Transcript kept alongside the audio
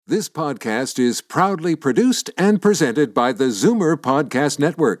This podcast is proudly produced and presented by the Zoomer Podcast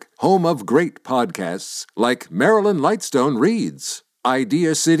Network, home of great podcasts like Marilyn Lightstone Reads,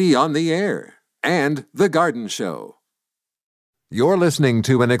 Idea City on the Air, and The Garden Show. You're listening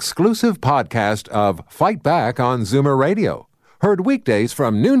to an exclusive podcast of Fight Back on Zoomer Radio. Heard weekdays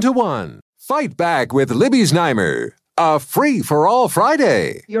from noon to 1. Fight Back with Libby Znaimer. A free-for-all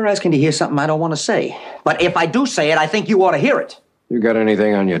Friday. You're asking to hear something I don't want to say. But if I do say it, I think you ought to hear it. You got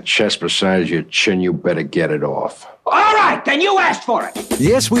anything on your chest besides your chin, you better get it off. All right, then you asked for it.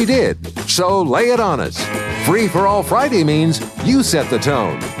 Yes, we did. So lay it on us. Free-for-all Friday means you set the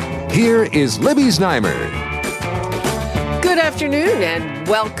tone. Here is Libby Znaimer. Good afternoon and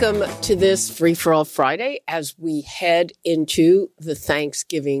welcome to this Free-for-all Friday as we head into the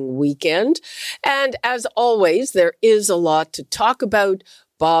Thanksgiving weekend. And as always, there is a lot to talk about.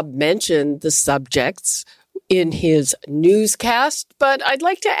 Bob mentioned the subjects in his newscast, but I'd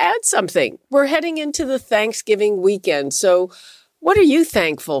like to add something. We're heading into the Thanksgiving weekend, so what are you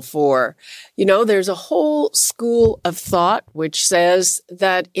thankful for? You know, there's a whole school of thought which says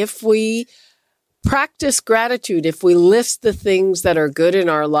that if we practice gratitude, if we list the things that are good in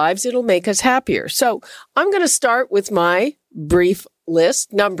our lives, it'll make us happier. So I'm going to start with my brief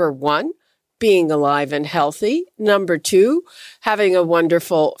list. Number 1, being alive and healthy. Number 2, having a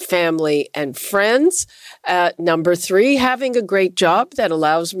wonderful family and friends. Number 3, having a great job that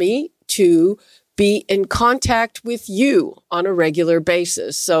allows me to be in contact with you on a regular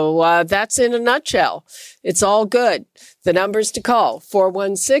basis. So that's in a nutshell. It's all good. The numbers to call,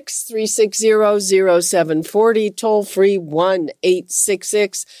 416-360-0740, toll free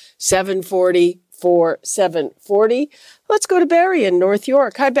 1-866-740-4740. Let's go to Barry in North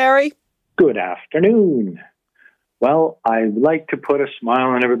York. Hi, Barry. Good afternoon. Well, I'd like to put a smile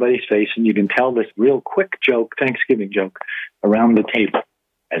on everybody's face, and you can tell this real quick joke, Thanksgiving joke, around the table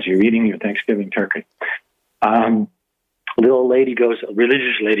as you're eating your Thanksgiving turkey. A religious lady goes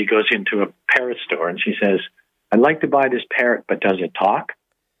into a parrot store, and she says, I'd like to buy this parrot, but does it talk?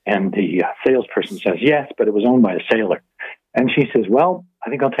 And the salesperson says, yes, but it was owned by a sailor. And she says, well,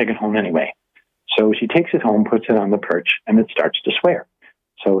 I think I'll take it home anyway. So she takes it home, puts it on the perch, and it starts to swear.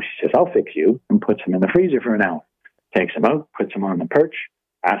 So she says, I'll fix you, and puts him in the freezer for an hour. Takes him out, puts him on the perch,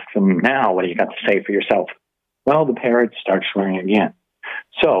 asks him, now, what do you got to say for yourself? Well, the parrot starts swearing again.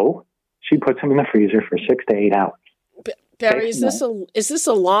 So she puts him in the freezer for 6 to 8 hours. Barry, is this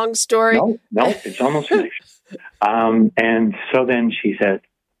a long story? No, it's almost finished. And so then she says,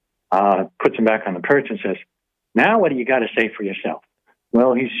 puts him back on the perch and says, now, what do you got to say for yourself?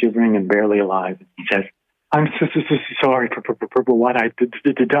 Well, he's shivering and barely alive. He says, I'm so sorry for what I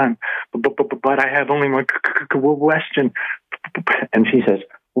done, but I have only one question. And she says,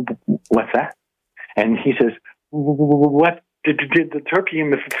 what's that? And he says, what did the turkey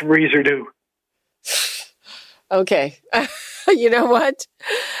in the freezer do? Okay. You know what?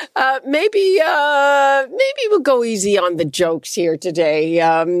 Maybe we'll go easy on the jokes here today.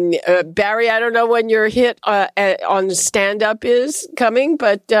 Barry, I don't know when your hit on stand-up is coming,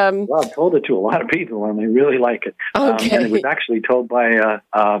 but... Well, I've told it to a lot of people, and they really like it. Okay. And it was actually told by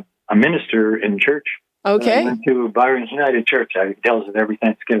a minister in church. Okay. I went to Byron's United Church. He tells it every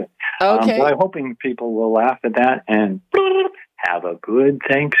Thanksgiving. Okay. So I'm hoping people will laugh at that and... Have a good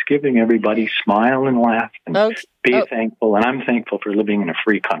Thanksgiving, everybody. Smile and laugh and be thankful. And I'm thankful for living in a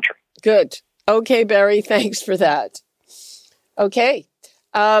free country. Good. Okay, Barry, thanks for that. Okay.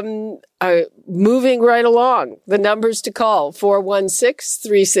 Moving right along. The numbers to call,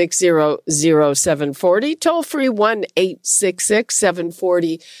 416-360-0740. Toll free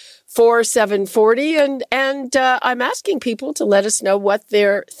 1-866-740-4740. And I'm asking people to let us know what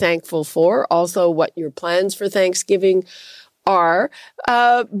they're thankful for. Also, what your plans for Thanksgiving are.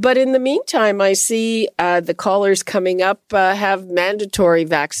 But in the meantime, I see the callers coming up have mandatory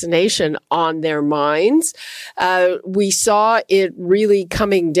vaccination on their minds. We saw it really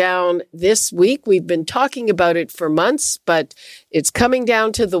coming down this week. We've been talking about it for months, but it's coming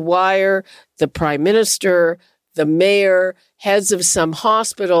down to the wire. The Prime Minister, the mayor, heads of some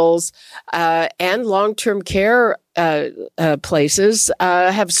hospitals, and long-term care places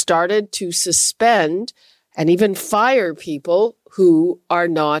have started to suspend and even fire people who are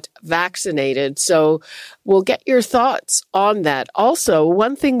not vaccinated. So we'll get your thoughts on that. Also,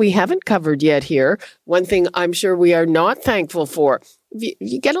 one thing we haven't covered yet here, one thing I'm sure we are not thankful for,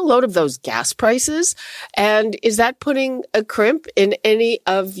 you get a load of those gas prices, and is that putting a crimp in any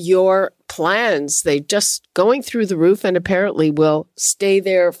of your plans? They just going through the roof and apparently will stay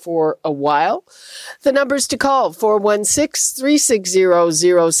there for a while. The numbers to call,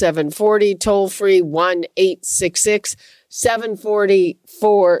 416-360-0740, toll free 1-866-740-4740.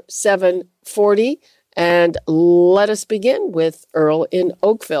 888-474-740. And let us begin with Earl in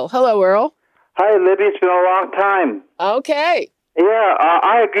Oakville. Hello, Earl. Hi, Libby. It's been a long time. Okay. Yeah,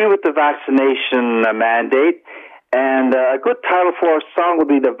 I agree with the vaccination mandate. And a good title for a song would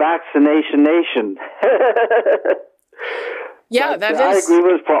be The Vaccination Nation. Yeah, but, that I is. agree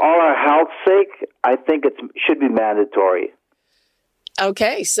with it. For all our health's sake, I think it should be mandatory.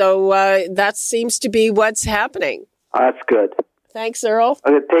 Okay, so that seems to be what's happening. That's good. Thanks, Earl.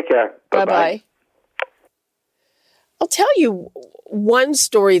 Okay, take care. Bye-bye. I'll tell you one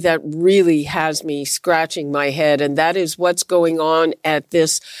story that really has me scratching my head, and that is what's going on at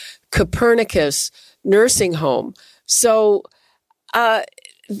this Copernicus nursing home. So a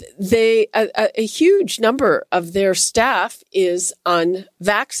huge number of their staff is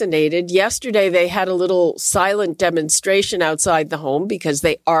unvaccinated. Yesterday, they had a little silent demonstration outside the home because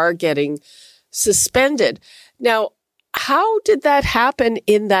they are getting suspended. Now, how did that happen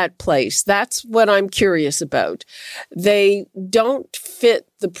in that place? That's what I'm curious about. They don't fit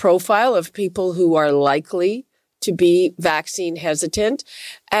the profile of people who are likely to be vaccine hesitant.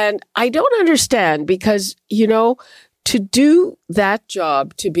 And I don't understand because, to do that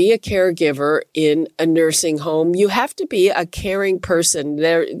job, to be a caregiver in a nursing home, you have to be a caring person.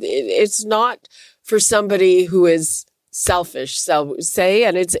 It's not for somebody who is selfish, say,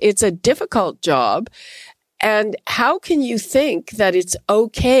 and it's a difficult job. And how can you think that it's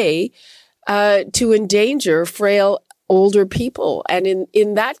okay to endanger frail older people? And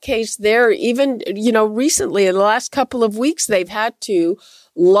in that case, they're even, recently in the last couple of weeks, they've had to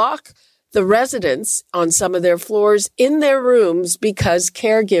lock the residents on some of their floors in their rooms because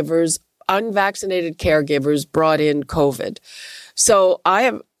unvaccinated caregivers brought in COVID. So I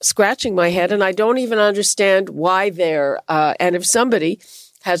am scratching my head and I don't even understand why they're, and if somebody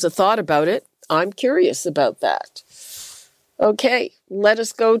has a thought about it, I'm curious about that. Okay, let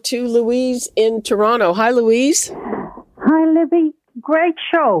us go to Louise in Toronto. Hi, Louise. Hi, Libby. Great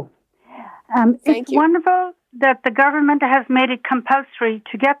show. It's wonderful that the government has made it compulsory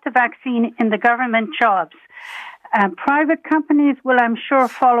to get the vaccine in the government jobs. Private companies will, I'm sure,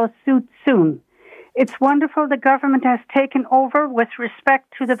 follow suit soon. It's wonderful the government has taken over with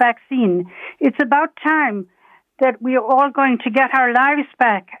respect to the vaccine. It's about time that we are all going to get our lives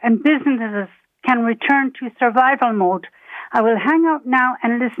back and businesses can return to survival mode. I will hang out now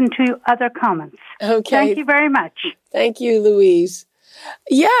and listen to other comments. Okay. Thank you very much. Thank you, Louise.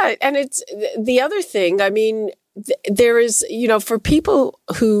 Yeah, and it's the other thing. I mean, there is, for people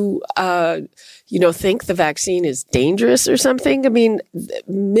who, think the vaccine is dangerous or something, I mean,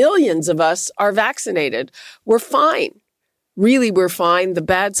 millions of us are vaccinated. We're fine. Really, we're fine. The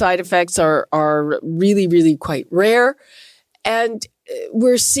bad side effects are really, really quite rare. And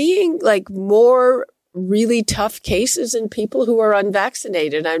we're seeing more really tough cases in people who are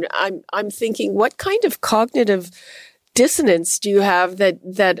unvaccinated. I'm thinking, what kind of cognitive dissonance do you have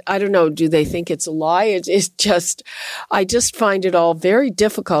that I don't know, do they think it's a lie? It's just, I just find it all very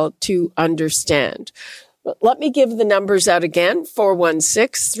difficult to understand. But let me give the numbers out again.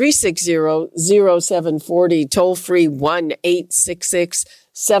 416-360-0740, toll free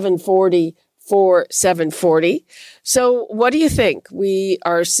 1-866-740-4740. So what do you think? We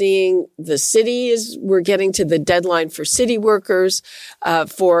are seeing we're getting to the deadline for city workers.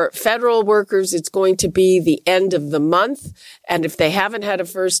 For federal workers, it's going to be the end of the month. And if they haven't had a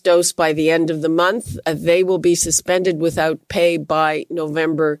first dose by the end of the month, they will be suspended without pay by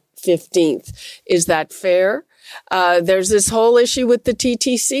November 15th. Is that fair? There's this whole issue with the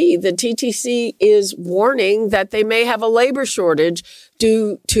TTC. The TTC is warning that they may have a labor shortage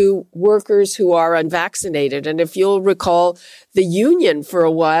due to workers who are unvaccinated. And if you'll recall, the union for a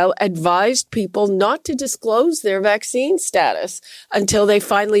while advised people not to disclose their vaccine status until they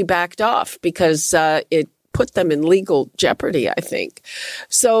finally backed off because it put them in legal jeopardy, I think.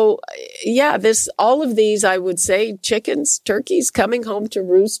 So, yeah, all of these, I would say, chickens, turkeys coming home to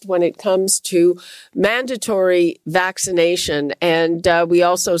roost when it comes to mandatory vaccination. And we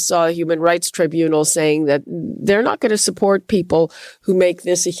also saw a Human Rights Tribunal saying that they're not going to support people who make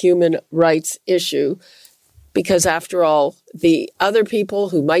this a human rights issue because, after all, the other people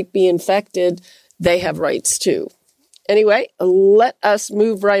who might be infected, they have rights too. Anyway, let us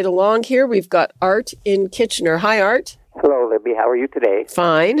move right along here. We've got Art in Kitchener. Hi, Art. Hello, Libby. How are you today?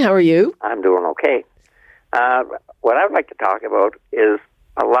 Fine. How are you? I'm doing okay. What I'd like to talk about is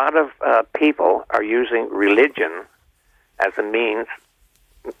a lot of people are using religion as a means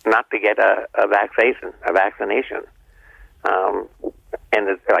not to get a vaccination. And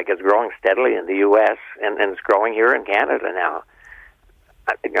it's growing steadily in the U.S., and it's growing here in Canada now.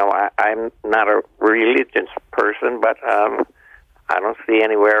 I'm not a religious person, but I don't see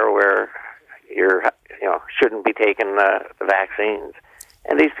anywhere where you're, shouldn't be taking the vaccines.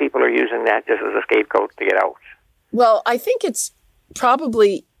 And these people are using that just as a scapegoat to get out. Well, I think it's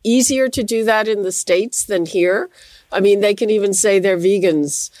probably easier to do that in the States than here. I mean, they can even say they're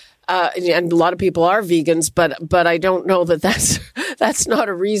vegans. And a lot of people are vegans, but I don't know that that's not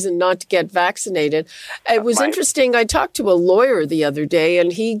a reason not to get vaccinated. It was interesting. I talked to a lawyer the other day,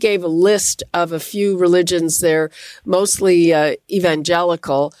 and he gave a list of a few religions. They're mostly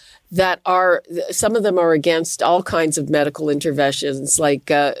evangelical, that are, some of them are against all kinds of medical interventions,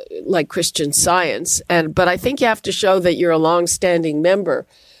 like Christian Science. But I think you have to show that you're a longstanding member.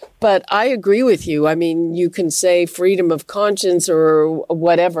 But I agree with you. I mean, you can say freedom of conscience or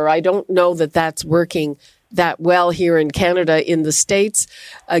whatever. I don't know that that's working that well here in Canada. In the States,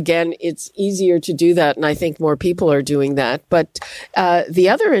 again, it's easier to do that, and I think more people are doing that. But the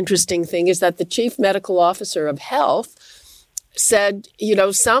other interesting thing is that the Chief Medical Officer of Health said,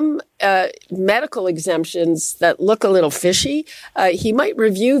 some medical exemptions that look a little fishy, he might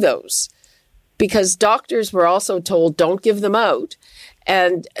review those, because doctors were also told don't give them out.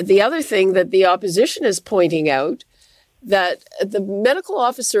 And the other thing that the opposition is pointing out, that the medical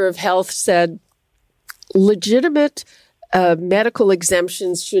officer of health said legitimate medical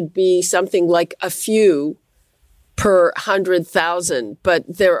exemptions should be something like a few per 100,000.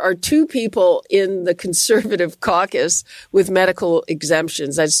 But there are 2 people in the Conservative caucus with medical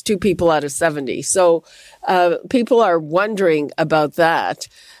exemptions. That's 2 people out of 70. So people are wondering about that.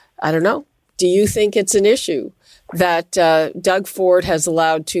 I don't know. Do you think it's an issue that Doug Ford has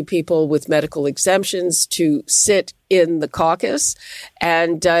allowed 2 people with medical exemptions to sit in the caucus,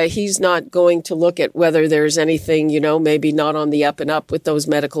 and he's not going to look at whether there's anything, maybe not on the up and up with those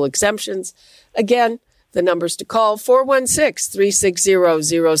medical exemptions? Again, the numbers to call,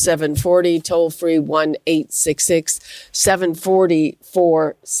 416-360-0740, toll free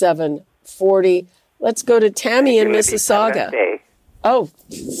 1-866-740-4740. Let's go to Tammy in Mississauga. Oh,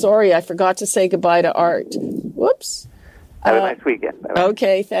 sorry, I forgot to say goodbye to Art. Whoops. Have a nice weekend. Bye-bye.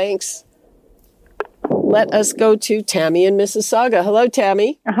 Okay, thanks. Let us go to Tammy in Mississauga. Hello,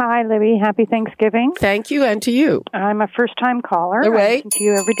 Tammy. Hi, Libby. Happy Thanksgiving. Thank you, and to you. I'm a first-time caller. Away. I listen to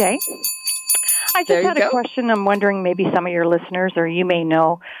you every day. I just had a question. I'm wondering, maybe some of your listeners, or you may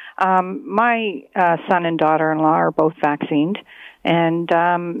know, my son and daughter-in-law are both vaccinated, and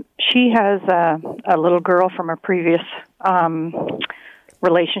she has a little girl from a previous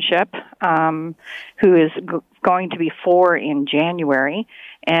relationship who is going to be 4 in January,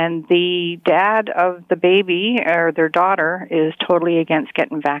 and the dad of the baby, or their daughter, is totally against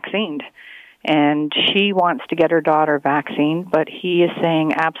getting vaccinated. And she wants to get her daughter vaccinated, but he is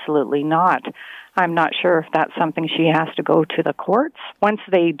saying absolutely not. I'm not sure if that's something she has to go to the courts once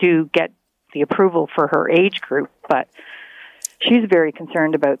they do get the approval for her age group, but she's very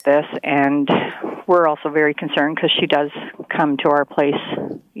concerned about this, and we're also very concerned because she does come to our place,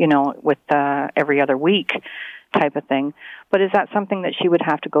 with every other week type of thing. But is that something that she would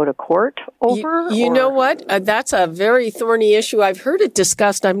have to go to court over? You know what? That's a very thorny issue. I've heard it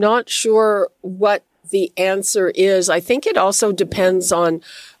discussed. I'm not sure what the answer is. I think it also depends on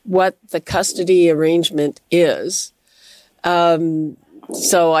what the custody arrangement is.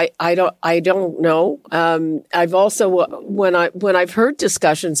 So I don't know. I've also, when I've heard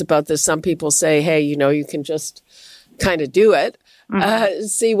discussions about this, some people say, hey, you can just kind of do it,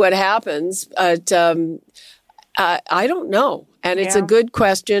 see what happens. But I don't know. And it's a good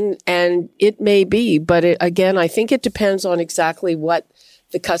question, and it may be. But again, I think it depends on exactly what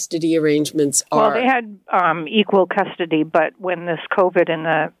the custody arrangements are. Well, they had equal custody, but when this COVID and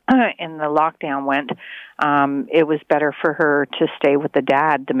the lockdown went, it was better for her to stay with the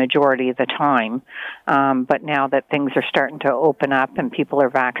dad the majority of the time. But now that things are starting to open up and people are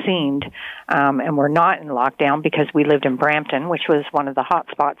vaccinated, and we're not in lockdown because we lived in Brampton, which was one of the hot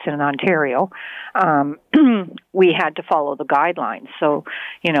spots in Ontario, we had to follow the guidelines. So,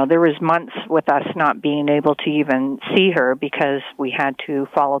 there was months with us not being able to even see her because we had to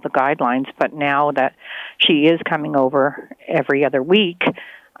follow the guidelines. But now that she is coming over every other week,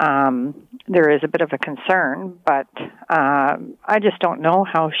 there is a bit of a concern, but I just don't know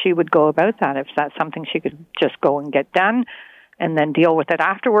how she would go about that, if that's something she could just go and get done and then deal with it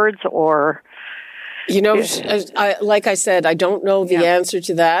afterwards, or... like I said, I don't know the answer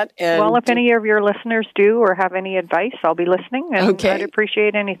to that. And well, if any of your listeners do or have any advice, I'll be listening, and I'd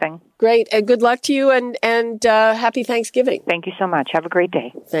appreciate anything. Great. And good luck to you and happy Thanksgiving. Thank you so much. Have a great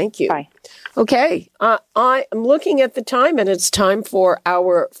day. Thank you. Bye. Okay. I am looking at the time, and it's time for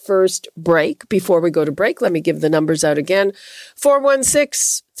our first break. Before we go to break, let me give the numbers out again.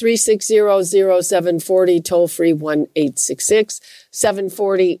 416-360-0740, toll free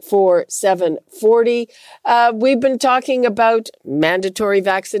 1-866-740-4740. We've been talking about mandatory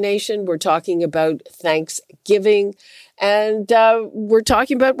vaccination. We're talking about Thanksgiving. And we're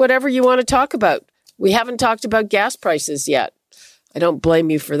talking about whatever you want to talk about. We haven't talked about gas prices yet. I don't blame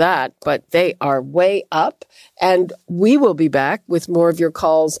you for that, but they are way up. And we will be back with more of your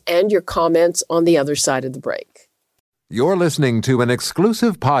calls and your comments on the other side of the break. You're listening to an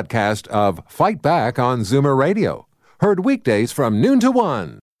exclusive podcast of Fight Back on Zoomer Radio. Heard weekdays from noon to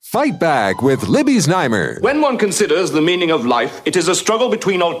 1. Fight Back with Libby Znaimer. When one considers the meaning of life, it is a struggle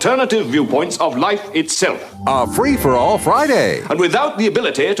between alternative viewpoints of life itself. A free-for-all Friday. And without the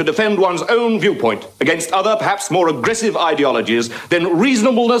ability to defend one's own viewpoint against other, perhaps more aggressive ideologies, then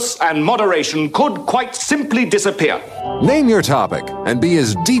reasonableness and moderation could quite simply disappear. Name your topic and be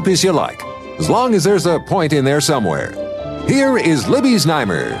as deep as you like, as long as there's a point in there somewhere. Here is Libby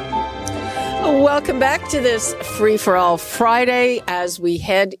Znaimer. Welcome back to this Free-for-All Friday as we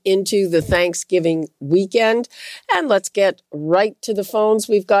head into the Thanksgiving weekend. And let's get right to the phones.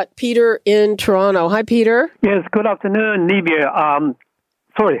 We've got Peter in Toronto. Hi, Peter. Yes, good afternoon, Libby.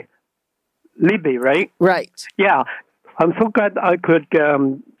 Libby, right? Right. Yeah. I'm so glad I could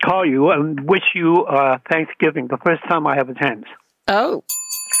call you and wish you Thanksgiving, the first time I have a chance. Oh,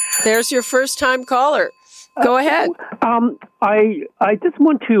 there's your first-time caller. Go ahead. I just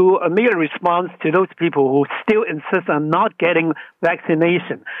want to make a response to those people who still insist on not getting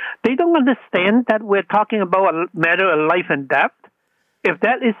vaccination. They don't understand that we're talking about a matter of life and death. If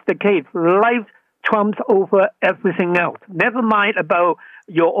that is the case, life trumps over everything else. Never mind about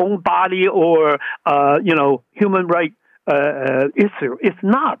your own body or, human right issue. It's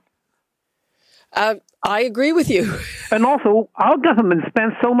not. I agree with you. And also, our government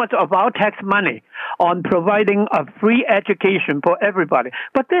spends so much of our tax money on providing a free education for everybody.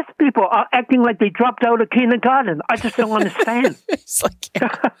 But these people are acting like they dropped out of kindergarten. I just don't understand. It's like,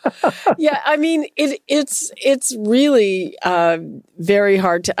 yeah, I mean, it's really very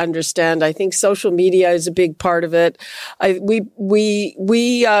hard to understand. I think social media is a big part of it. We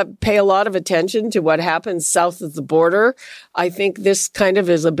pay a lot of attention to what happens south of the border. I think this kind of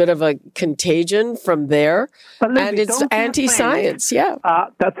is a bit of a contagion from there. But Libby, and it's anti-science, yeah.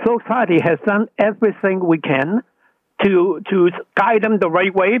 That society has done everything we can to guide them the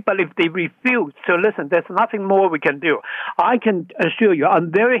right way, but if they refuse to listen, there's nothing more we can do. I can assure you, I'm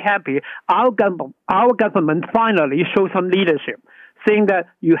very happy our government finally showed some leadership, saying that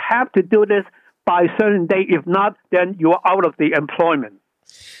you have to do this by a certain date. If not, then you're out of the employment.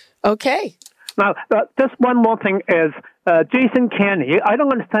 Okay. Now, just one more thing is Jason Kenney. I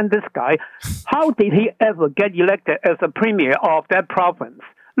don't understand this guy. How did he ever get elected as a premier of that province?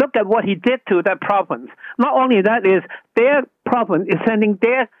 Look at what he did to that province. Not only that is their province is sending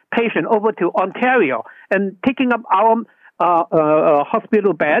their patient over to Ontario and taking up our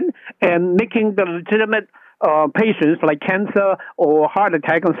hospital bed and making the legitimate patients like cancer or heart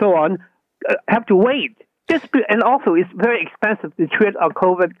attack and so on have to wait. And also, it's very expensive to treat a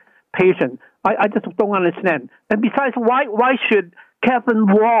COVID patient. I just don't understand. And besides, why should Kevin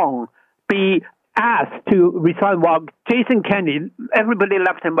Wong be asked to resign while Jason Kenney, everybody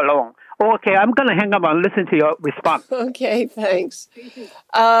left him alone? Okay, I'm going to hang up and listen to your response. Okay, thanks.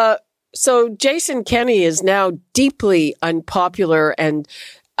 So Jason Kenney is now deeply unpopular and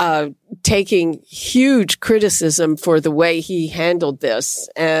taking huge criticism for the way he handled this.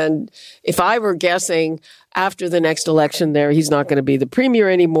 And if I were guessing, after the next election there, he's not going to be the premier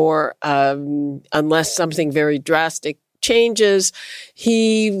anymore unless something very drastic changes.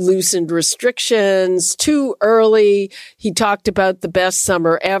 He loosened restrictions too early. He talked about the best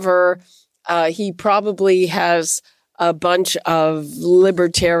summer ever. He probably has a bunch of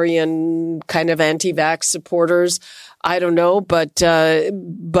libertarian kind of anti-vax supporters. I don't know, but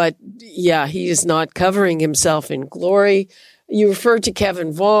yeah, he is not covering himself in glory. You referred to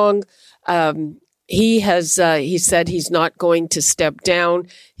Kevin Wong. He said he's not going to step down.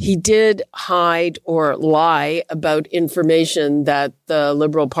 He did hide or lie about information that the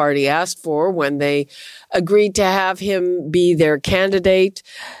Liberal Party asked for when they agreed to have him be their candidate.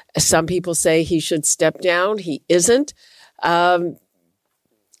 Some people say he should step down. He isn't.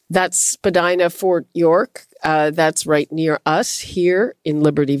 That's Spadina, Fort York. That's right near us here in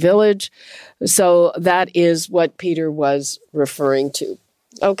Liberty Village. So that is what Peter was referring to.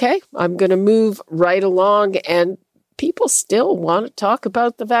 Okay, I'm going to move right along. And people still want to talk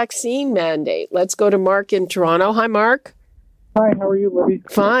about the vaccine mandate. Let's go to Mark in Toronto. Hi, Mark. Hi, how are you, Libby?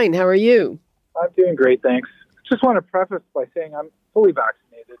 Fine. How are you? I'm doing great, thanks. Just want to preface by saying I'm fully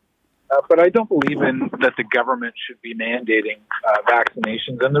vaccinated, but I don't believe in that the government should be mandating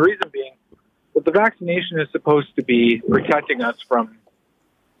vaccinations. And the reason being that the vaccination is supposed to be protecting us from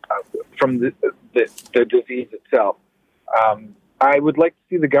the disease itself. I would like to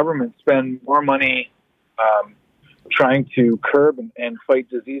see the government spend more money trying to curb and fight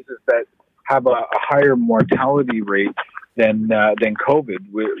diseases that have a higher mortality rate than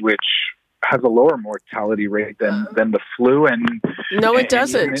COVID, which has a lower mortality rate than the flu. And no, it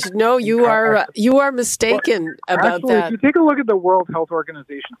doesn't. No, you are mistaken about that. If you take a look at the World Health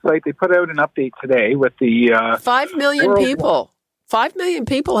Organization site, they put out an update today with the 5 million people. 5 million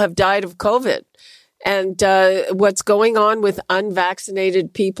people have died of COVID. And what's going on with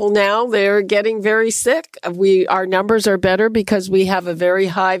unvaccinated people now, they're getting very sick. Our numbers are better because we have a very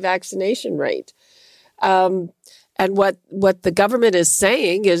high vaccination rate. And what the government is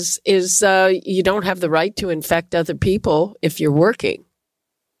saying is you don't have the right to infect other people if you're working.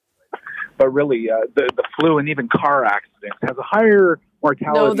 But really, the flu and even car accidents has a higher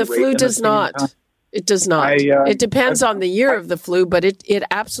mortality rate. No, the flu does not. It does not. It depends on the year of the flu, but it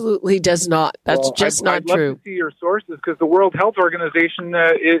absolutely does not. That's not true. I'd love to see your sources because the World Health Organization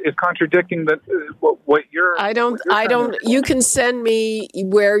is contradicting what you're. I don't. You can send me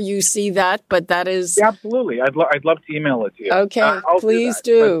where you see that, but that is absolutely. I'd love to email it to you. Okay, please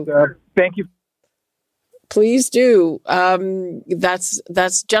do. But, thank you. Please do.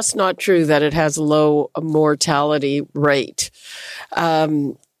 That's just not true that it has a low mortality rate.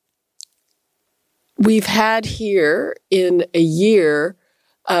 We've had here in a year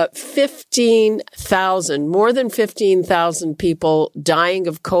 15,000, more than 15,000 people dying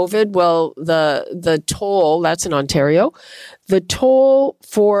of COVID. Well, the toll, that's in Ontario, the toll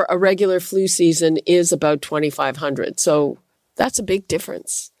for a regular flu season is about 2,500. So that's a big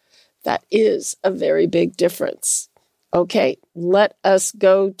difference. That is a very big difference. Okay, let us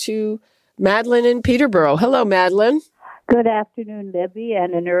go to Madeline in Peterborough. Hello, Madeline. Good afternoon, Libby,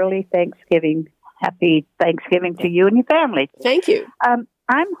 and an early Thanksgiving. Happy Thanksgiving to you and your family. Thank you. I'm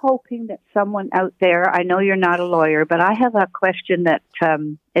hoping that someone out there, I know you're not a lawyer, but I have a question that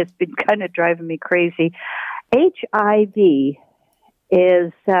has been kind of driving me crazy. HIV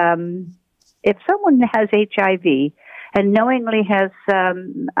is, if someone has HIV and knowingly has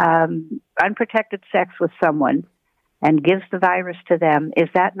unprotected sex with someone and gives the virus to them, is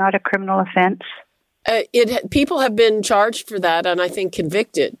that not a criminal offense? People have been charged for that and I think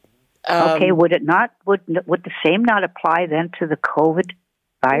convicted. Okay, would it not? Would the same not apply then to the COVID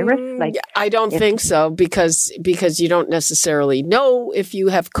virus? I don't think so because you don't necessarily know if you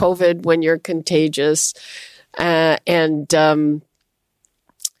have COVID when you're contagious, I don't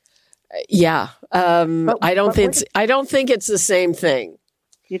think it's the same thing.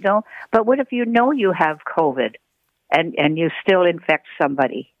 You don't. But what if you know you have COVID and you still infect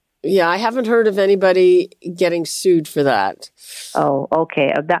somebody? Yeah, I haven't heard of anybody getting sued for that. Oh,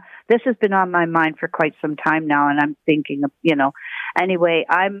 okay. This has been on my mind for quite some time now, and I'm thinking of, anyway,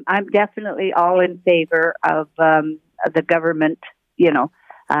 I'm definitely all in favor of the government,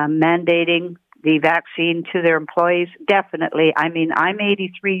 mandating the vaccine to their employees. Definitely. I mean, I'm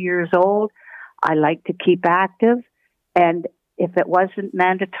 83 years old. I like to keep active, and if it wasn't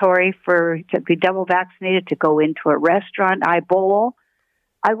mandatory to be double vaccinated to go into a restaurant, I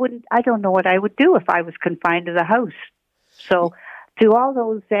don't know what I would do if I was confined to the house. So to all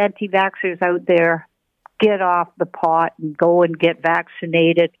those anti-vaxxers out there, get off the pot and go and get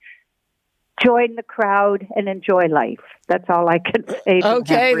vaccinated. Join the crowd and enjoy life. That's all I can say.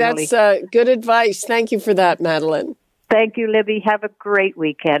 Okay, really. That's good advice. Thank you for that, Madeline. Thank you, Libby. Have a great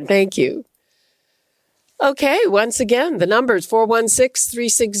weekend. Thank you. Okay, once again, the numbers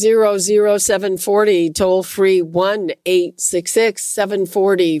 416-360-0740, toll free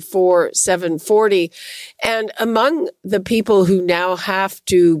 1-866-740-4740. And among the people who now have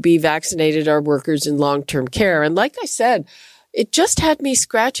to be vaccinated are workers in long-term care. And like I said, it just had me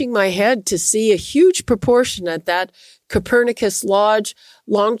scratching my head to see a huge proportion at that Copernicus Lodge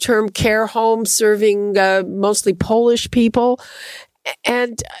long-term care home serving mostly Polish people.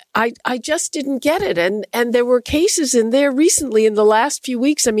 And I just didn't get it. And there were cases in there recently in the last few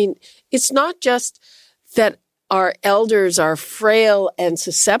weeks. I mean, it's not just that our elders are frail and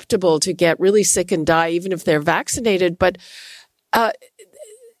susceptible to get really sick and die, even if they're vaccinated, but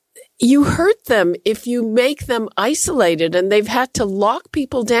you hurt them if you make them isolated, and they've had to lock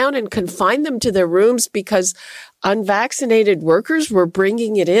people down and confine them to their rooms because unvaccinated workers were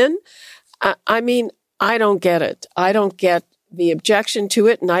bringing it in. I mean, I don't get it. I don't get the objection to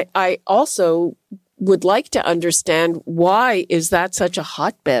it. And I also would like to understand why is that such a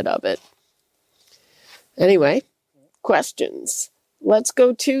hotbed of it? Anyway, questions. Let's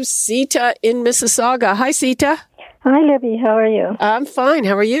go to Sita in Mississauga. Hi, Sita. Hi, Libby. How are you? I'm fine.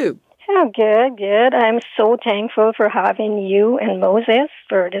 How are you? Oh, good. I'm so thankful for having you and Moses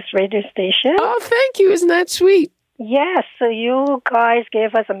for this radio station. Oh, thank you. Isn't that sweet? Yes, so you guys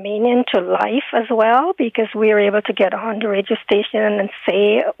gave us a meaning to life as well, because we were able to get on the radio station and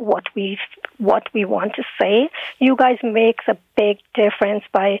say what we want to say. You guys make a big difference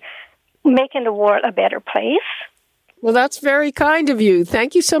by making the world a better place. Well, that's very kind of you.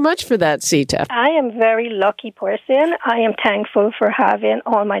 Thank you so much for that, Sita. I am a very lucky person. I am thankful for having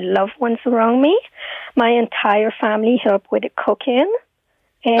all my loved ones around me. My entire family help with the cooking.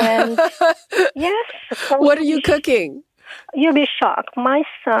 And yes. What are you cooking? You'll be shocked. My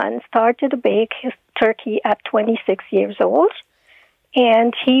son started to bake his turkey at 26 years old,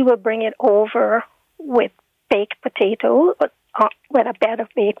 and he will bring it over with baked potato, with a bed of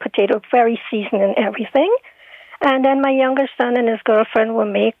baked potato, very seasoned and everything. And then my younger son and his girlfriend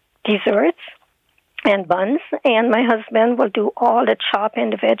will make desserts and buns, and my husband will do all the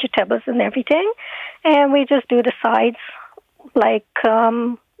chopping, the vegetables and everything. And we just do the sides like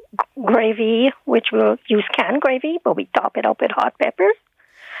gravy, which we'll use canned gravy, but we top it up with hot peppers.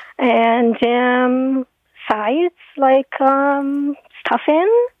 And sides like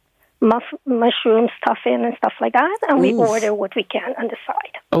stuffing, mushroom stuffing and stuff like that. And we order what we can on the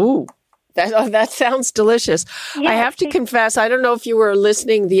side. Oh. That sounds delicious. Yes, I have to confess, I don't know if you were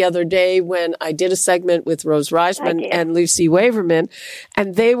listening the other day when I did a segment with Rose Reisman and Lucy Waverman,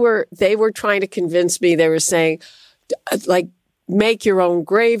 and they were trying to convince me. They were saying, like, make your own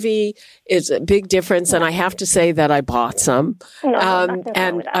gravy is a big difference. And I have to say that I bought some.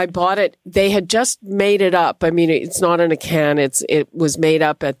 And I bought it. They had just made it up. I mean, it's not in a can. It was made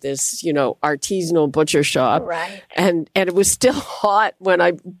up at this, artisanal butcher shop. Right. And it was still hot when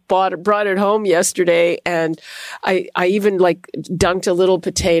I brought it home yesterday. And I even dunked a little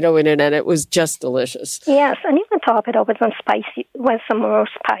potato in it, and it was just delicious. Yes. And you can top it up with some more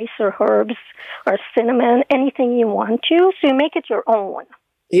spice or herbs or cinnamon, anything you want to. So you make it your own.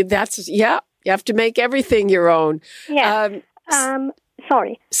 You have to make everything your own. Yeah.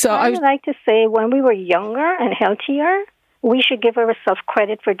 Sorry. So I would like to say when we were younger and healthier, we should give ourselves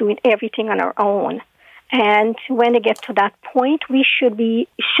credit for doing everything on our own. And when it gets to that point, we should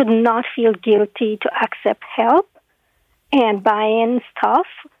not feel guilty to accept help and buy in stuff.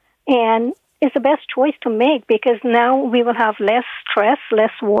 And it's the best choice to make, because now we will have less stress, less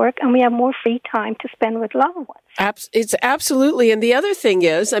work, and we have more free time to spend with loved ones. It's absolutely. And the other thing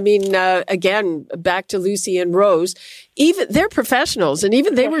is, I mean, again, back to Lucy and Rose, even they're professionals, and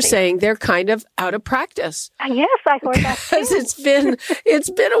even they were saying they're kind of out of practice. Yes, I heard that too. Because it's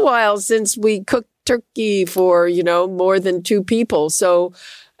been a while since we cooked turkey for, more than 2 people. So,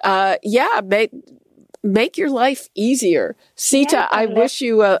 make your life easier. Sita, yes, I wish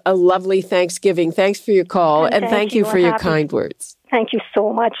you a lovely Thanksgiving. Thanks for your call, and thank you for your kind words. Thank you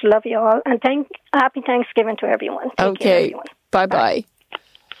so much. Love you all. And happy Thanksgiving to everyone. Take care, everyone. Bye-bye.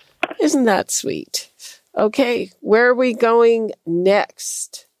 Isn't that sweet? Okay, where are we going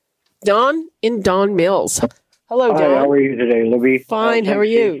next? Don in Don Mills. Hello, Don. Hi, how are you today, Libby? Fine, how are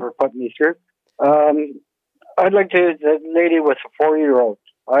you? Thank you for putting me through. I'd like the lady with the 4-year-old.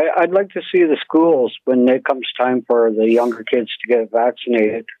 I'd like to see the schools, when it comes time for the younger kids to get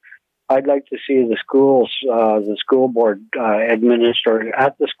vaccinated, I'd like to see the schools, the school board administered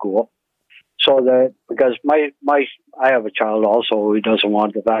at the school, so that, because I have a child also who doesn't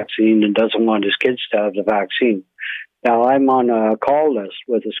want the vaccine and doesn't want his kids to have the vaccine. Now, I'm on a call list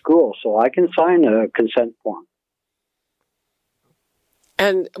with the school, so I can sign a consent form.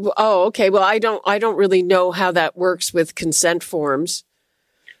 And, okay. Well, I don't really know how that works with consent forms.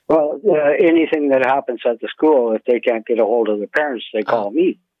 Well, anything that happens at the school, if they can't get a hold of the parents, they call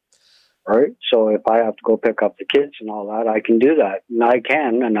me, right? So if I have to go pick up the kids and all that, I can do that.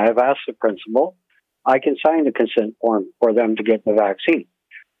 And I've asked the principal, I can sign the consent form for them to get the vaccine,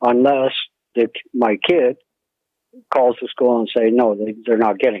 unless my kid calls the school and say, no, they're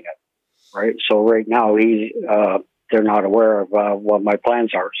not getting it, right? So right now, they're not aware of what my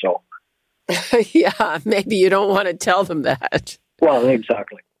plans are, so. Yeah, maybe you don't want to tell them that. Well,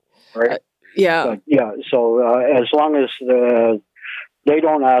 exactly. Right. So as long as they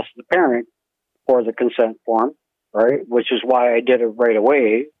don't ask the parent for the consent form, right, which is why I did it right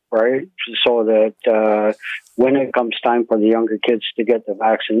away, right, so that when it comes time for the younger kids to get the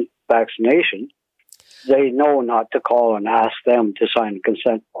vaccination, they know not to call and ask them to sign a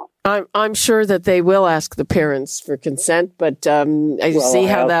consent form. I'm sure that they will ask the parents for consent, but I see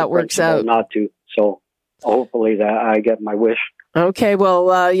how that works out. Not to, so hopefully that I get my wish. Okay,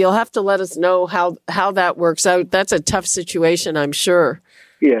 well, you'll have to let us know how that works out. That's a tough situation, I'm sure.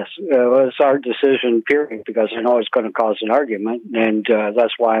 Yes, it's our decision, period, because I know it's going to cause an argument, and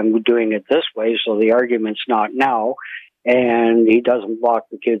that's why I'm doing it this way, so the argument's not now, and he doesn't block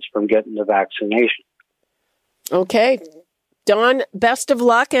the kids from getting the vaccination. Okay. Don, best of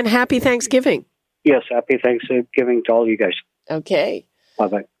luck and happy Thanksgiving. Yes, happy Thanksgiving to all you guys. Okay.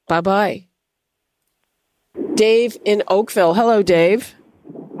 Bye-bye. Bye-bye. Dave in Oakville. Hello, Dave.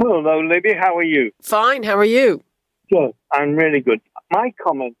 Hello, Libby. How are you? Fine. How are you? Good. I'm really good. My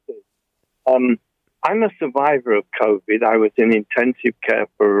comment is, I'm a survivor of COVID. I was in intensive care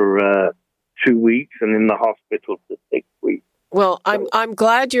for 2 weeks and in the hospital for 6 weeks. Well, I'm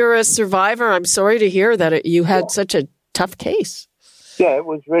glad you're a survivor. I'm sorry to hear that you had such a tough case. Yeah, it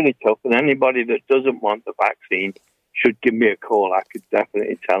was really tough. And anybody that doesn't want the vaccine should give me a call. I could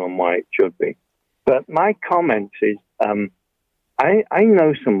definitely tell them why it should be. But my comment is, I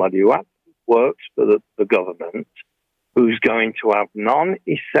know somebody who actually works for the government who's going to have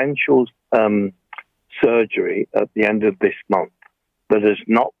non-essential surgery at the end of this month that has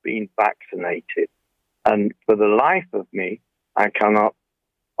not been vaccinated. And for the life of me, I cannot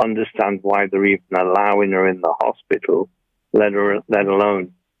understand why they're even allowing her in the hospital, let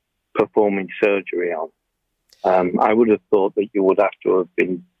alone performing surgery on. I would have thought that you would have to have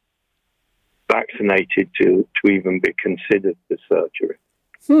been vaccinated to even be considered for surgery.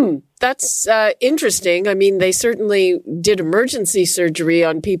 That's interesting. I mean, they certainly did emergency surgery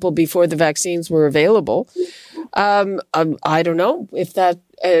on people before the vaccines were available. I don't know if that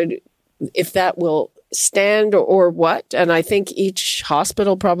will stand or what. And I think each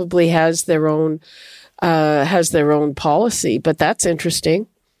hospital probably has their own policy. But that's interesting.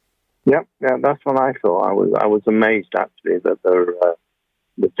 Yeah, that's what I thought. I was amazed actually that they're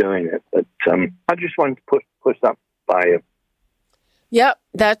doing it. But I just wanted to push that by you. Yeah,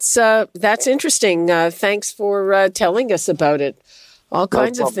 that's interesting. Thanks for telling us about it. All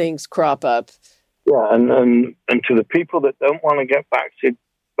kinds of things crop up. Yeah, and to the people that don't want to get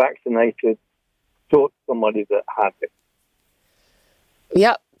vaccinated, talk to somebody that has it.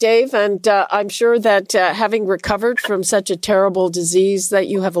 Yeah, Dave, and I'm sure that having recovered from such a terrible disease, that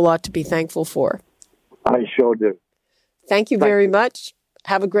you have a lot to be thankful for. I sure do. Thank you very much.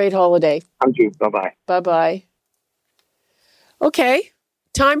 Have a great holiday. Thank you. Bye-bye. Bye-bye. Okay,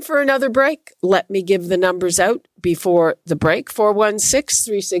 time for another break. Let me give the numbers out before the break.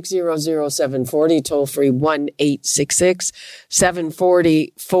 416-360-0740, toll free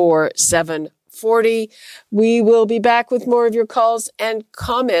 1-866-740-4740. We will be back with more of your calls and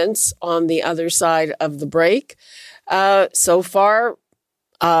comments on the other side of the break. So far,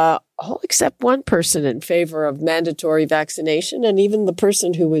 all except one person in favor of mandatory vaccination, and even the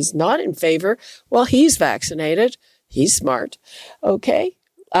person who is not in favor, well, he's vaccinated. He's smart. Okay.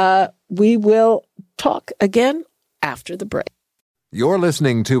 We will talk again after the break. You're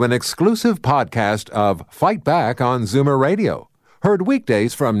listening to an exclusive podcast of Fight Back on Zoomer Radio. Heard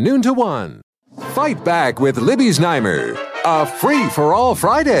weekdays from noon to 1. Fight Back with Libby Znaimer. A free-for-all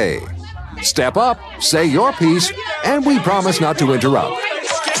Friday. Step up, say your piece, and we promise not to interrupt.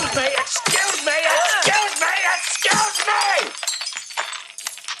 Excuse me!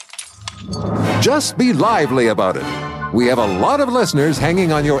 Just be lively about it. We have a lot of listeners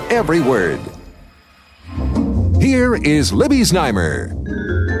hanging on your every word. Here is Libby Znaimer.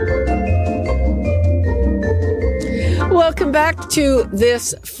 Welcome back to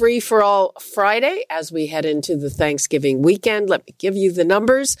this Free-for-All Friday as we head into the Thanksgiving weekend. Let me give you the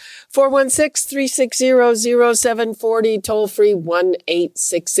numbers. 416-360-0740, toll free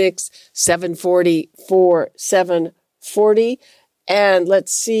 1-866-740-4740. And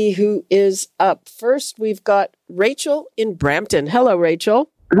let's see who is up first. We've got Rachel in Brampton. Hello, Rachel.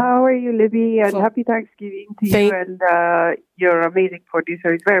 How are you, Libby? And happy Thanksgiving to you and your amazing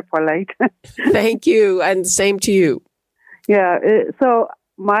producer. He's very polite. Thank you, and same to you. Yeah. So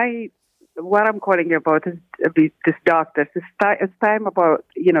what I'm calling you about is this doctor. It's time about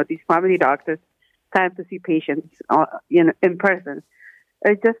these family doctors. Time to see patients in person.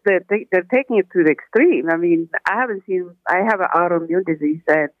 It's just that they're taking it to the extreme. I mean, I have an autoimmune disease,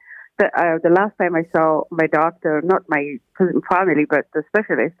 and the last time I saw my doctor, not my family, but the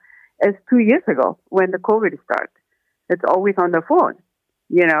specialist, is 2 years ago when the COVID started. It's always on the phone.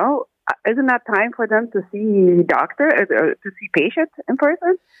 Isn't that time for them to see to see patients in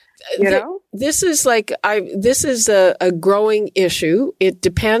person? This is this is a growing issue. It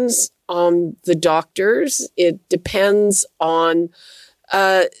depends on the doctors. It depends on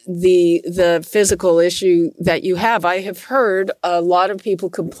the physical issue that you have. I have heard a lot of people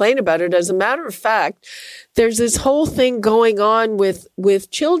complain about it. As a matter of fact, there's this whole thing going on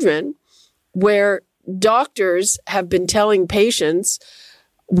with children where doctors have been telling patients,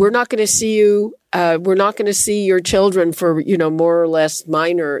 we're not going to see you. We're not going to see your children for, more or less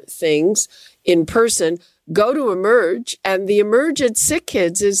minor things in person. Go to Emerge, and the Emerge at Sick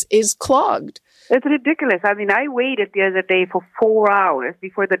Kids is clogged. It's ridiculous. I mean, I waited the other day for 4 hours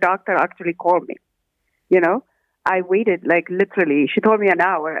before the doctor actually called me. I waited literally. She told me an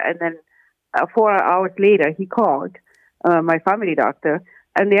hour, and then 4 hours later, he called my family doctor.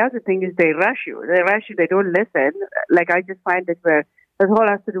 And the other thing is they rush you. They don't listen. I just find that this all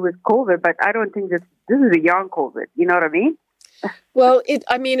has to do with COVID, but I don't think this is a young COVID. You know what I mean? Well,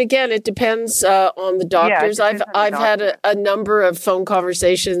 again, it depends on the doctors. Yeah, I've had a number of phone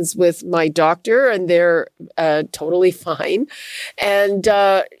conversations with my doctor, and they're totally fine. And,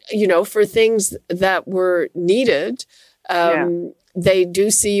 for things that were needed, they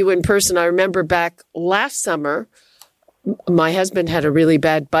do see you in person. I remember back last summer, my husband had a really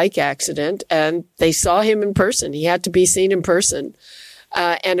bad bike accident, and they saw him in person. He had to be seen in person.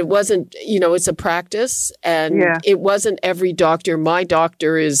 And it wasn't, it's a practice, and it wasn't every doctor. My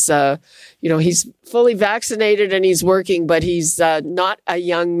doctor is, he's fully vaccinated and he's working, but he's not a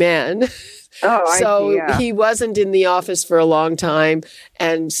young man. Oh, so he wasn't in the office for a long time,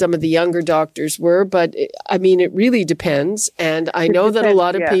 and some of the younger doctors were. But it really depends. And I know that a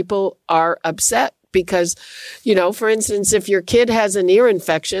lot of people are upset because, for instance, if your kid has an ear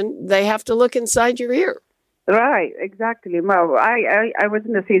infection, they have to look inside your ear. Right, exactly. Well, I was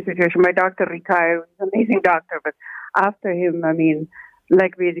in the same situation. My doctor retired. He was an amazing doctor, but after him,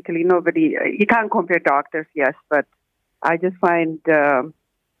 basically nobody, you can't compare doctors, yes, but I just find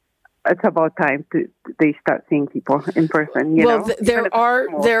it's about time they start seeing people in person. There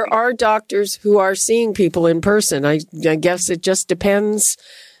are doctors who are seeing people in person. I guess it just depends.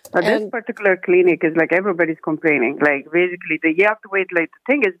 This particular clinic is everybody's complaining. Basically, you have to wait. The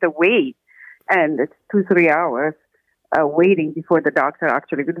thing is the wait. And it's 2-3 hours waiting before the doctor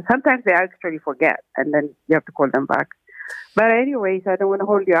actually, because sometimes they actually forget, and then you have to call them back. But anyways, I don't want to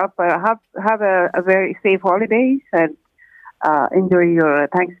hold you up. Have a very safe holidays, and enjoy your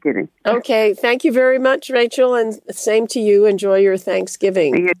Thanksgiving. Okay. Thank you very much, Rachel, and same to you. Enjoy your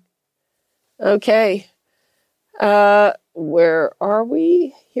Thanksgiving. Okay. Where are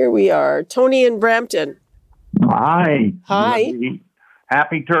we? Here we are. Tony in Brampton. Hi. Hi.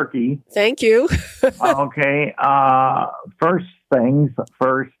 Happy Turkey. Thank you. Okay. First things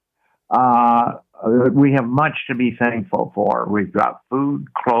first. We have much to be thankful for. We've got food,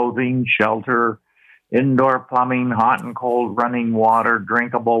 clothing, shelter, indoor plumbing, hot and cold running water,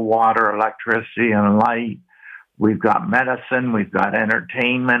 drinkable water, electricity, and light. We've got medicine. We've got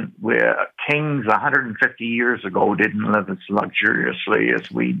entertainment. Kings 150 years ago didn't live as luxuriously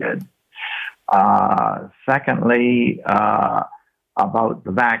as we did. Secondly, about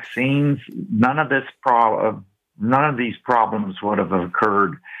the vaccines, none of these problems would have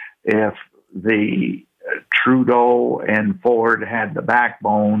occurred if the Trudeau and Ford had the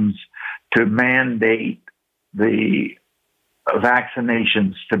backbones to mandate the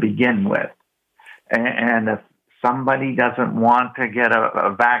vaccinations to begin with. And if somebody doesn't want to get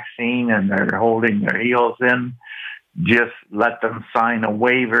a vaccine and they're holding their heels in, just let them sign a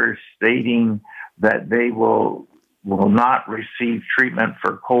waiver stating that they will not receive treatment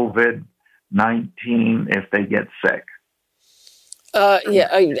for COVID-19 if they get sick.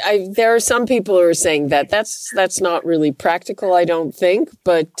 There are some people who are saying that. That's not really practical, I don't think.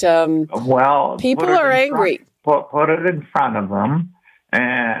 But people are angry. Put it in front of them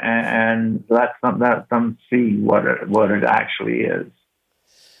and let them see what it actually is.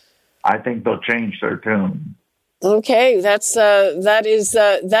 I think they'll change their tune. Okay, that is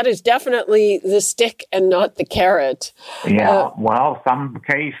definitely the stick and not the carrot. Yeah, some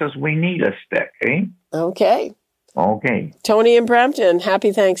cases we need a stick, eh? Okay. Okay. Tony in Brampton,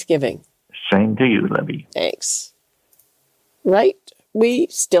 happy Thanksgiving. Same to you, Libby. Thanks. Right. We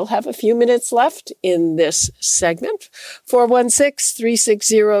still have a few minutes left in this segment.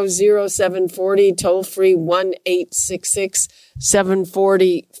 416-360-0740, toll free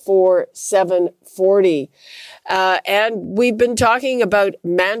 1-866-740-4740. And we've been talking about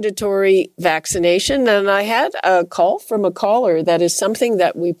mandatory vaccination, and I had a call from a caller that is something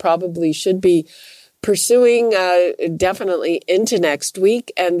that we probably should be pursuing definitely into next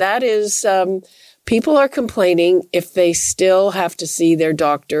week, and that is people are complaining if they still have to see their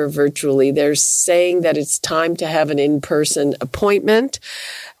doctor virtually. They're saying that it's time to have an in-person appointment.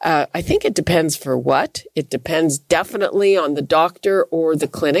 I think it depends for what. It depends definitely on the doctor or the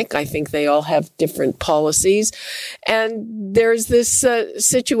clinic. I think they all have different policies. And there's this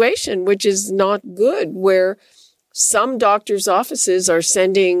situation, which is not good, where some doctors' offices are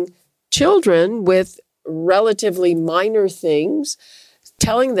sending children with relatively minor things,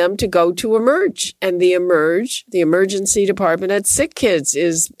 telling them to go to Emerge. And the emergency department at Sick Kids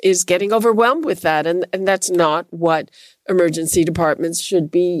is getting overwhelmed with that. And that's not what emergency departments should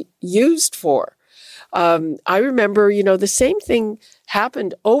be used for. I remember, the same thing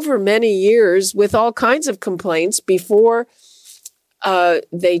happened over many years with all kinds of complaints before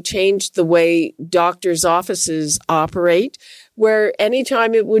they changed the way doctors' offices operate, where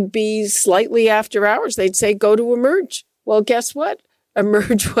anytime it would be slightly after hours, they'd say, go to Emerge. Well, guess what?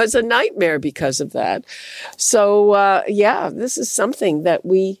 Emerge was a nightmare because of that. So, this is something that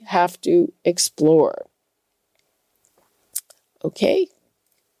we have to explore. Okay.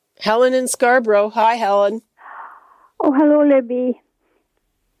 Helen in Scarborough. Hi, Helen. Oh, hello, Libby.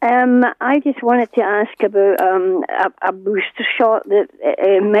 I just wanted to ask about a booster shot that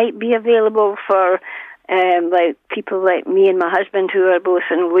might be available for like people like me and my husband, who are both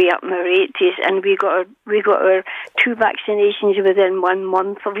way up in our 80s, and we got our 2 vaccinations within 1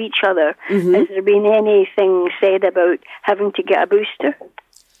 month of each other. Mm-hmm. Has there been anything said about having to get a booster?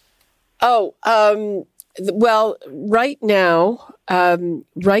 Oh, well, right now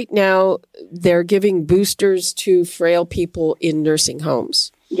they're giving boosters to frail people in nursing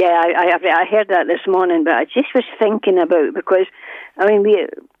homes. Yeah, I heard that this morning, but I just was thinking about, because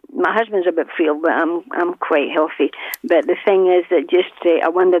my husband's a bit frail, but I'm quite healthy. But the thing is that I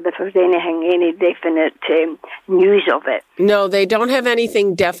wondered if there's any definite news of it. No, they don't have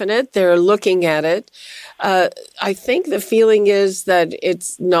anything definite. They're looking at it. I think the feeling is that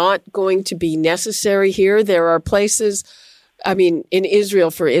it's not going to be necessary here. There are places, in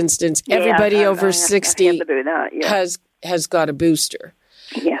Israel, for instance, everybody over 60 has got a booster.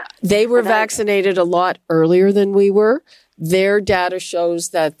 Yeah. They were vaccinated a lot earlier than we were. Their data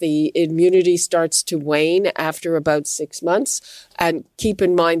shows that the immunity starts to wane after about 6 months. And keep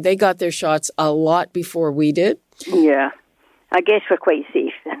in mind, they got their shots a lot before we did. Yeah. I guess we're quite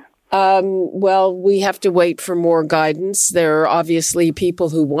safe then. Well, we have to wait for more guidance. There are obviously people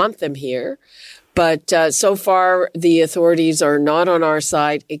who want them here. But so far, the authorities are not on our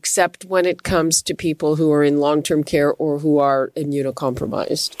side, except when it comes to people who are in long-term care or who are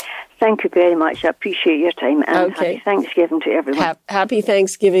immunocompromised. Thank you very much. I appreciate your time. And happy Thanksgiving to everyone. Happy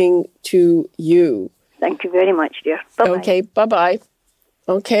Thanksgiving to you. Thank you very much, dear. Bye-bye. Okay, bye-bye.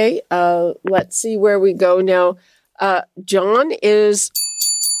 Okay, let's see where we go now. John is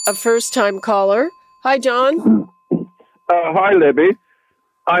a first-time caller. Hi, John. Hi, Libby.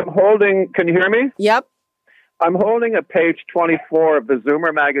 Can you hear me? Yep. I'm holding a page 24 of the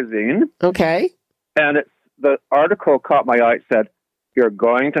Zoomer magazine. Okay. And the article caught my eye. It said, you're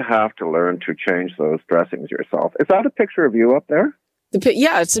going to have to learn to change those dressings yourself. Is that a picture of you up there?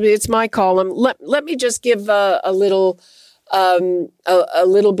 Yeah, it's my column. Let me just give a little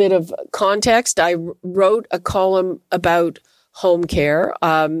bit of context. I wrote a column about home care.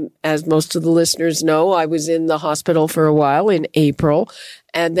 As most of the listeners know, I was in the hospital for a while in April,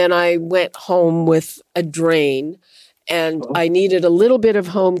 and then I went home with a drain, and I needed a little bit of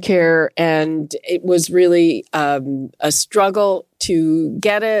home care, and it was really a struggle to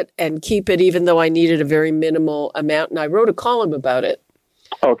get it and keep it, even though I needed a very minimal amount, and I wrote a column about it.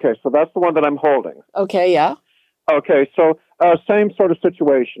 Okay, so that's the one that I'm holding. Okay, yeah. Okay, so same sort of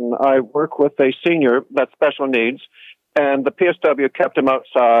situation. I work with a senior that's special needs, and the PSW kept him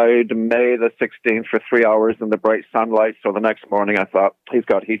outside May the 16th for 3 hours in the bright sunlight. So the next morning I thought, he's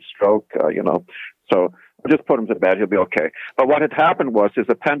got heat stroke, so I just put him to bed. He'll be okay. But what had happened was his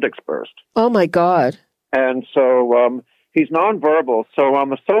appendix burst. Oh, my God. And so he's nonverbal. So on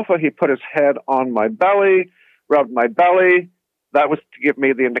the sofa, he put his head on my belly, rubbed my belly. That was to give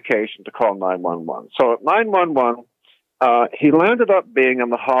me the indication to call 911. So at 911, he landed up being in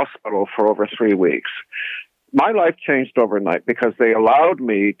the hospital for over 3 weeks. My life changed overnight because they allowed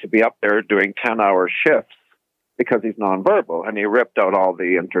me to be up there doing 10-hour shifts because he's nonverbal, and he ripped out all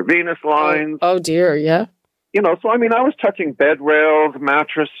the intravenous lines. Oh dear, yeah. So I was touching bed rails,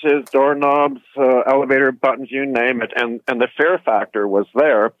 mattresses, doorknobs, elevator buttons, you name it, and the fear factor was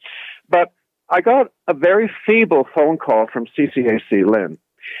there. But I got a very feeble phone call from CCAC Lynn.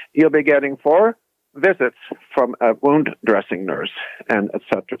 You'll be getting 4 visits from a wound dressing nurse, and et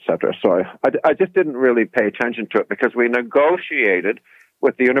cetera, So I just didn't really pay attention to it because we negotiated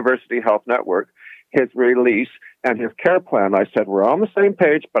with the University Health Network his release and his care plan. I said, we're on the same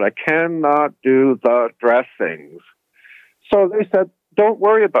page, but I cannot do the dressings. So they said, don't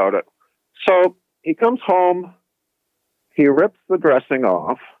worry about it. So he comes home, he rips the dressing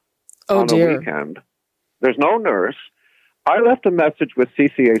off on a weekend. There's no nurse. I left a message with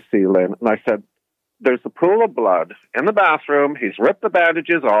CCAC, Lynn, and I said, there's a pool of blood in the bathroom. He's ripped the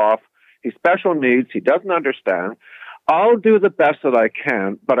bandages off. He's special needs. He doesn't understand. I'll do the best that I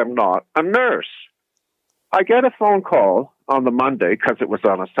can, but I'm not a nurse. I get a phone call on the Monday because it was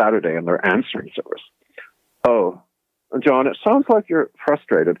on a Saturday in their answering service. Oh, John, it sounds like you're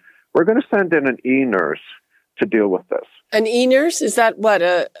frustrated. We're going to send in an e-nurse to deal with this. An e-nurse? Is that what,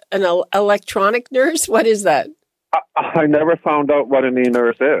 an electronic nurse? What is that? I never found out what an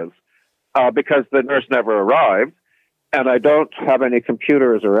e-nurse is because the nurse never arrived, and I don't have any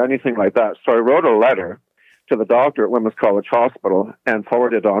computers or anything like that. So I wrote a letter to the doctor at Women's College Hospital and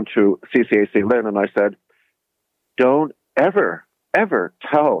forwarded it on to CCAC Lynn, and I said, don't ever, ever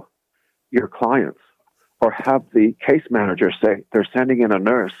tell your clients or have the case manager say they're sending in a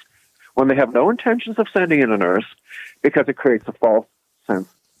nurse when they have no intentions of sending in a nurse because it creates a false sense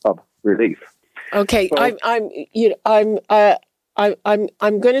of relief. Okay, so,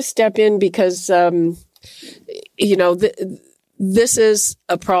 I'm going to step in because this is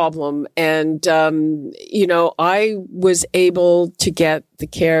a problem, and I was able to get the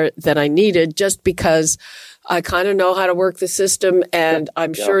care that I needed just because I kind of know how to work the system, and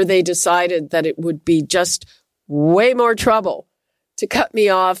I'm sure they decided that it would be just way more trouble to cut me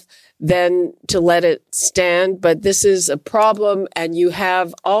off than to let it stand. But this is a problem, and you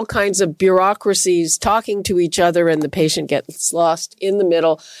have all kinds of bureaucracies talking to each other, and the patient gets lost in the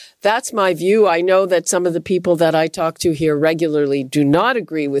middle. That's my view. I know that some of the people that I talk to here regularly do not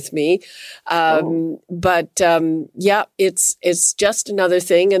agree with me. But it's just another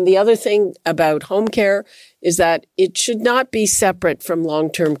thing. And the other thing about home care is that it should not be separate from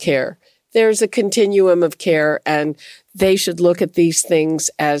long-term care. There's a continuum of care, and they should look at these things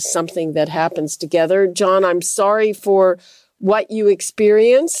as something that happens together. John, I'm sorry for what you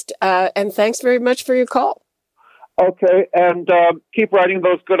experienced, and thanks very much for your call. Okay, and keep writing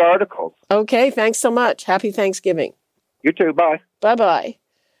those good articles. Okay, thanks so much. Happy Thanksgiving. You too, bye. Bye-bye.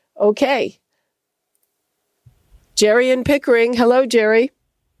 Okay. Jerry in Pickering. Hello, Jerry.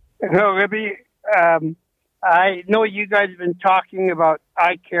 Hello, Libby. I know you guys have been talking about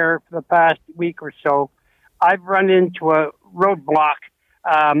eye care for the past week or so. I've run into a roadblock.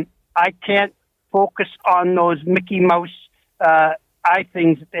 I can't focus on those Mickey Mouse eye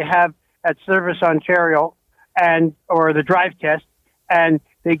things that they have at Service Ontario or the drive test, and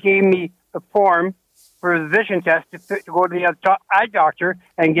they gave me the form for the vision test to go to the eye doctor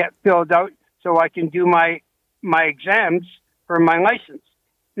and get filled out so I can do my exams for my license.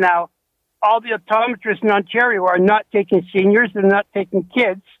 Now, all the optometrists in Ontario are not taking seniors. They're not taking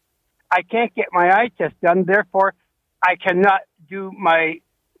kids. I can't get my eye test done. Therefore, I cannot do my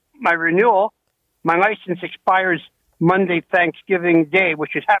renewal. My license expires Monday, Thanksgiving Day,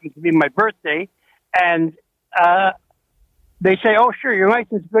 which just happens to be my birthday. And they say, oh, sure, your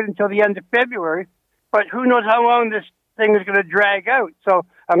license is good until the end of February. But who knows how long this thing is going to drag out. So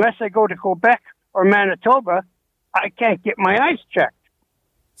unless I go to Quebec or Manitoba, I can't get my eyes checked.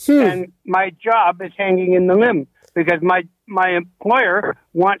 And my job is hanging in the limb because my employer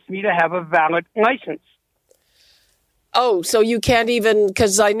wants me to have a valid license. Oh, so you can't even,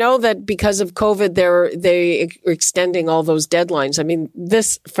 because I know that because of COVID, they are extending all those deadlines. I mean,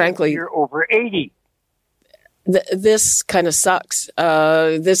 this, frankly, you're over 80. This kind of sucks.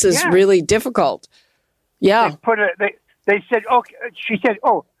 This is really difficult. Yeah. They said, okay. She said,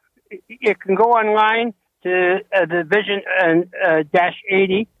 oh, it can go online to the Vision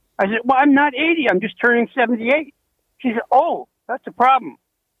 -80. I said, well, I'm not 80. I'm just turning 78. She said, oh, that's a problem.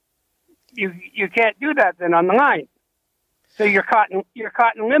 You can't do that then on the line. So you're caught in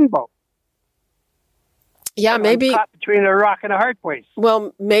limbo. Yeah, maybe I'm caught between a rock and a hard place.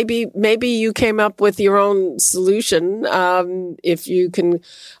 Well, maybe you came up with your own solution. If you can,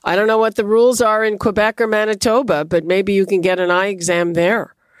 I don't know what the rules are in Quebec or Manitoba, but maybe you can get an eye exam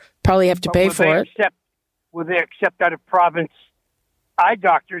there. Probably have to pay for it. Will they accept out of province eye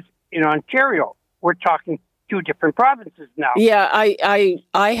doctors in Ontario? We're talking two different provinces now. Yeah,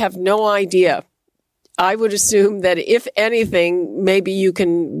 I have no idea. I would assume that if anything, maybe you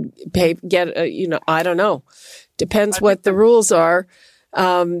can I don't know. Depends what the rules are.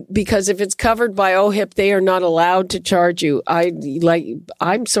 Because if it's covered by OHIP, they are not allowed to charge you.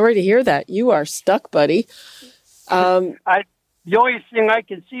 I'm sorry to hear that. You are stuck, buddy. The only thing I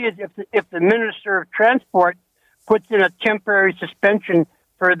can see is if the Minister of Transport puts in a temporary suspension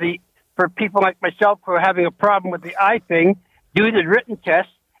for people like myself who are having a problem with the eye thing, do the written test,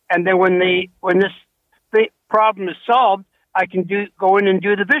 and then when this problem is solved, I can go in and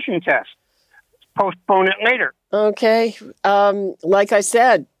do the vision test. Postpone it later. Okay. Like I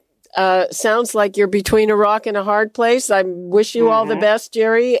said, sounds like you're between a rock and a hard place. I wish you all the best,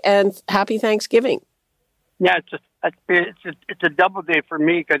 Jerry, and happy Thanksgiving. Yeah, it's a double day for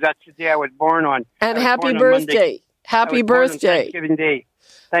me because that's the day I was born on. And happy birthday. Happy birthday. Thanksgiving Day.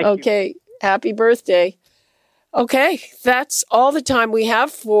 Thank you. Okay. Happy birthday. Okay, that's all the time we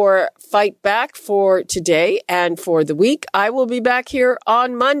have for Fight Back for today and for the week. I will be back here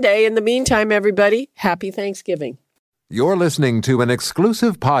on Monday. In the meantime, everybody, happy Thanksgiving. You're listening to an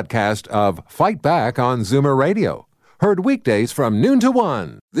exclusive podcast of Fight Back on Zoomer Radio. Heard weekdays from noon to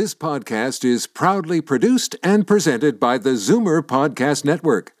 1. This podcast is proudly produced and presented by the Zoomer Podcast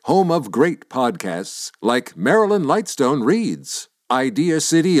Network, home of great podcasts like Marilyn Lightstone Reads, Idea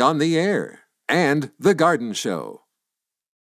City on the Air, and The Garden Show.